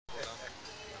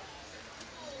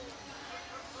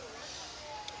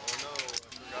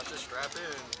Strap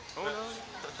in. Oh no.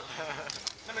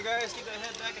 Remember guys, keep that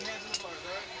head back and hands in the bars,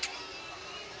 alright?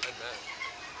 I bet.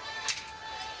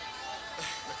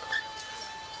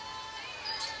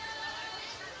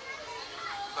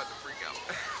 About to freak out.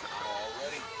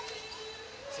 Already.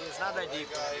 See, it's not that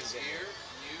deep. Guys, here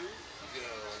you go.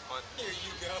 What? Here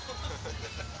you go.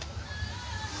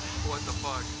 What the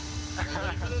fuck?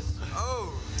 Ready for this?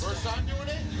 Oh! First time doing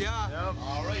it? Yeah. Yep.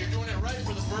 Alright, you're doing it right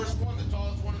for the first one, the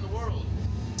tallest one in the world.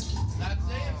 Not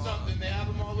saying something, they have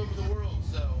them all over the world,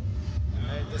 so.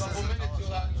 Hey, In a this couple is the minutes, tallest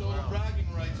you'll have one in the total world. bragging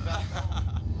rights back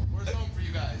home. Where's home for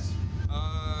you guys?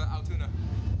 Altoona.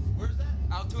 Where's that?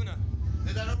 Altoona.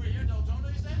 Is that over here,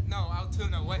 Deltona, you said? No,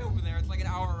 Altoona, way over there. It's like an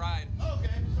hour ride. Oh, okay,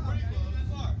 so pretty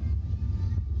close.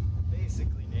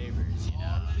 Basically neighbors, you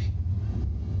know. Already.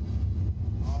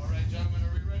 Alright, gentlemen,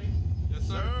 are we ready? Yes,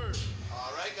 sir.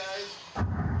 Alright, guys.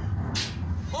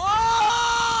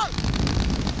 Oh!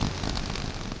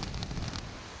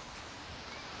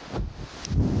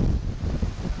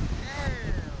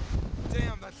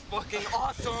 Damn, that's fucking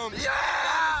awesome!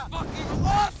 Yeah! That's fucking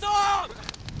awesome!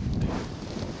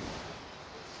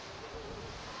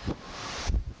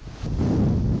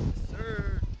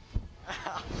 Sir.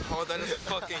 Oh, that is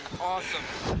fucking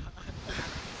awesome.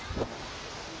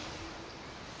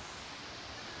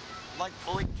 I'm like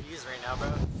pulling G's right now,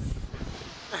 bro.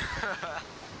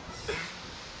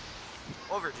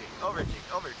 Over G, over G,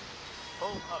 over G.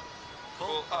 Pull up.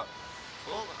 Pull up.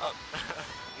 Pull up.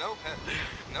 No pet.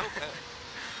 No pet.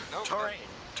 No Terrain.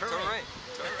 Terrain.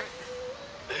 Terrain.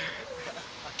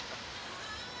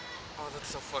 Oh, that's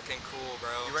so fucking cool,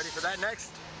 bro. You ready for that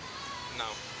next? No.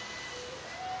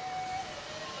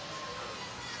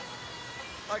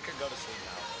 I could go to sleep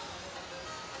now.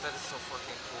 That is so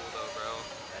fucking cool, though, bro.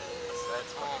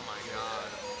 That's Oh fucking my beautiful. god.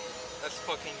 That's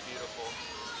fucking beautiful.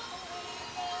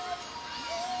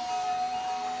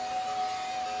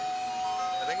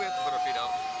 I think we have to put our feet out.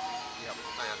 Yep.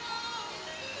 Oh, yeah.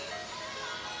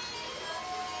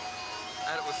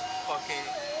 That was fucking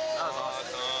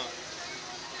awesome.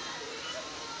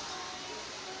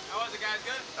 How was it, guys?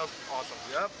 Good? That was awesome.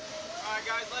 Yep. Alright,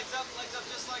 guys, legs up,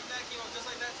 just like that. Keep on just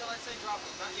like that till I say drop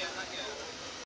them. Not yet, not yet.